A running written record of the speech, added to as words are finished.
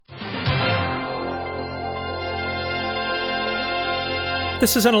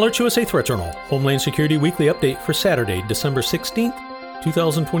This is an Alert USA Threat Journal, Homeland Security Weekly Update for Saturday, December 16th,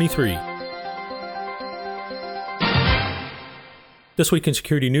 2023. This week in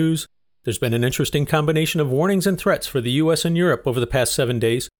security news, there's been an interesting combination of warnings and threats for the US and Europe over the past 7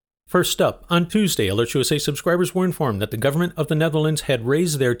 days. First up, on Tuesday, Alert USA subscribers were informed that the government of the Netherlands had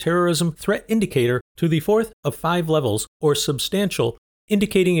raised their terrorism threat indicator to the fourth of 5 levels, or substantial,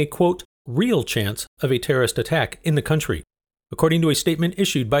 indicating a, quote, real chance of a terrorist attack in the country. According to a statement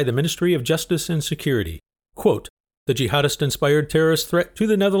issued by the Ministry of Justice and Security, quote, the jihadist-inspired terrorist threat to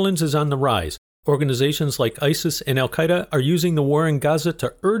the Netherlands is on the rise. Organizations like ISIS and Al-Qaeda are using the war in Gaza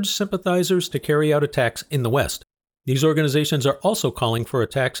to urge sympathizers to carry out attacks in the West. These organizations are also calling for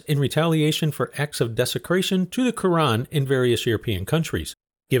attacks in retaliation for acts of desecration to the Quran in various European countries.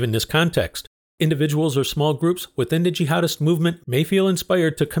 Given this context, individuals or small groups within the jihadist movement may feel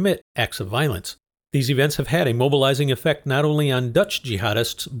inspired to commit acts of violence. These events have had a mobilizing effect not only on Dutch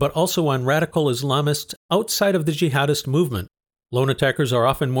jihadists, but also on radical Islamists outside of the jihadist movement. Lone attackers are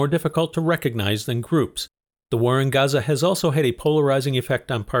often more difficult to recognize than groups. The war in Gaza has also had a polarizing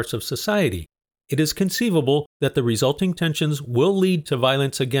effect on parts of society. It is conceivable that the resulting tensions will lead to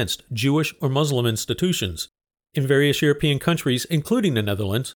violence against Jewish or Muslim institutions. In various European countries, including the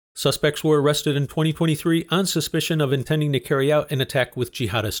Netherlands, suspects were arrested in 2023 on suspicion of intending to carry out an attack with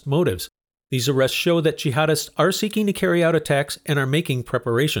jihadist motives. These arrests show that jihadists are seeking to carry out attacks and are making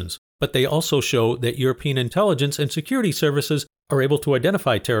preparations, but they also show that European intelligence and security services are able to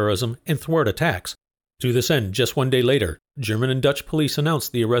identify terrorism and thwart attacks. To this end, just 1 day later, German and Dutch police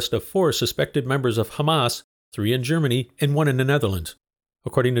announced the arrest of 4 suspected members of Hamas, 3 in Germany and 1 in the Netherlands.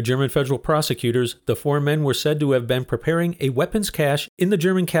 According to German federal prosecutors, the 4 men were said to have been preparing a weapons cache in the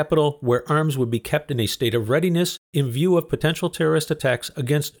German capital where arms would be kept in a state of readiness in view of potential terrorist attacks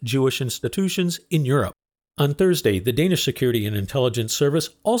against Jewish institutions in Europe. On Thursday, the Danish Security and Intelligence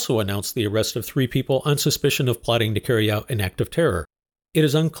Service also announced the arrest of 3 people on suspicion of plotting to carry out an act of terror. It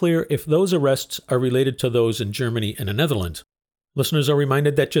is unclear if those arrests are related to those in Germany and the Netherlands. Listeners are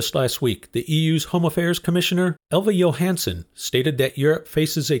reminded that just last week, the EU's Home Affairs Commissioner, Ylva Johansson, stated that Europe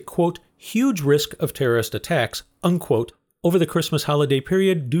faces a, quote, huge risk of terrorist attacks, unquote, over the Christmas holiday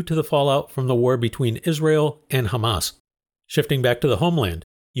period due to the fallout from the war between Israel and Hamas. Shifting back to the homeland,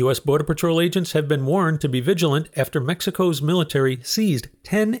 U.S. Border Patrol agents have been warned to be vigilant after Mexico's military seized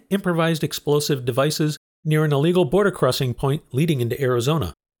 10 improvised explosive devices near an illegal border crossing point leading into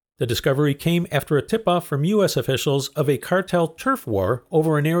Arizona. The discovery came after a tip-off from U.S. officials of a cartel turf war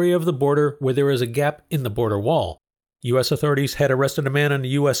over an area of the border where there is a gap in the border wall. U.S. authorities had arrested a man on the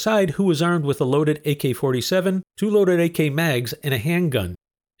U.S. side who was armed with a loaded AK-47, 2 loaded AK mags, and a handgun,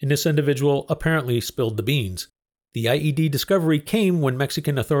 and this individual apparently spilled the beans. The IED discovery came when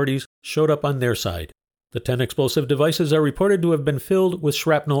Mexican authorities showed up on their side. The 10 explosive devices are reported to have been filled with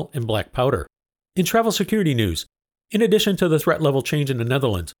shrapnel and black powder. In travel security news, in addition to the threat level change in the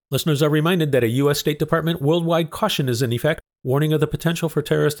Netherlands, listeners are reminded that a U.S. State Department worldwide caution is in effect, warning of the potential for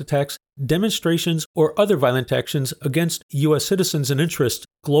terrorist attacks, demonstrations, or other violent actions against U.S. citizens and interests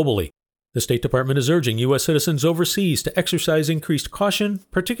globally. The State Department is urging U.S. citizens overseas to exercise increased caution,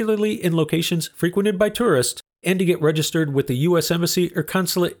 particularly in locations frequented by tourists, and to get registered with the U.S. Embassy or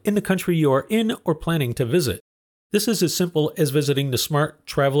consulate in the country you are in or planning to visit. This is as simple as visiting the Smart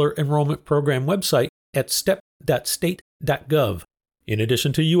Traveler Enrollment Program website at step.state.gov. In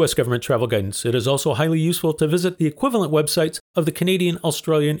addition to U.S. government travel guidance, it is also highly useful to visit the equivalent websites of the Canadian,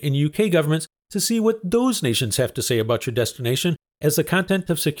 Australian, and UK governments to see what those nations have to say about your destination, as the content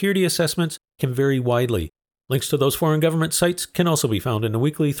of security assessments can vary widely. Links to those foreign government sites can also be found in the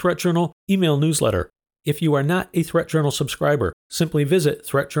weekly Threat Journal email newsletter. If you are not a Threat Journal subscriber, simply visit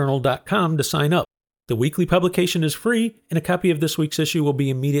threatjournal.com to sign up. The weekly publication is free, and a copy of this week's issue will be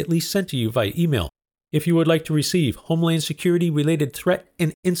immediately sent to you via email. If you would like to receive Homeland Security-related threat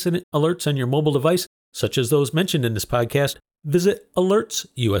and incident alerts on your mobile device, such as those mentioned in this podcast, visit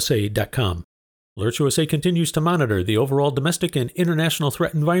alertsusa.com. AlertsUSA continues to monitor the overall domestic and international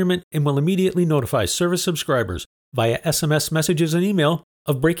threat environment and will immediately notify service subscribers via SMS messages and email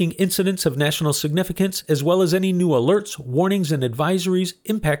of breaking incidents of national significance, as well as any new alerts, warnings, and advisories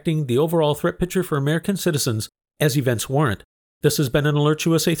impacting the overall threat picture for American citizens as events warrant. This has been an Alert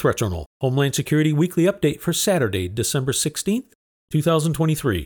USA Threat Journal, Homeland Security Weekly Update for Saturday, December 16th, 2023.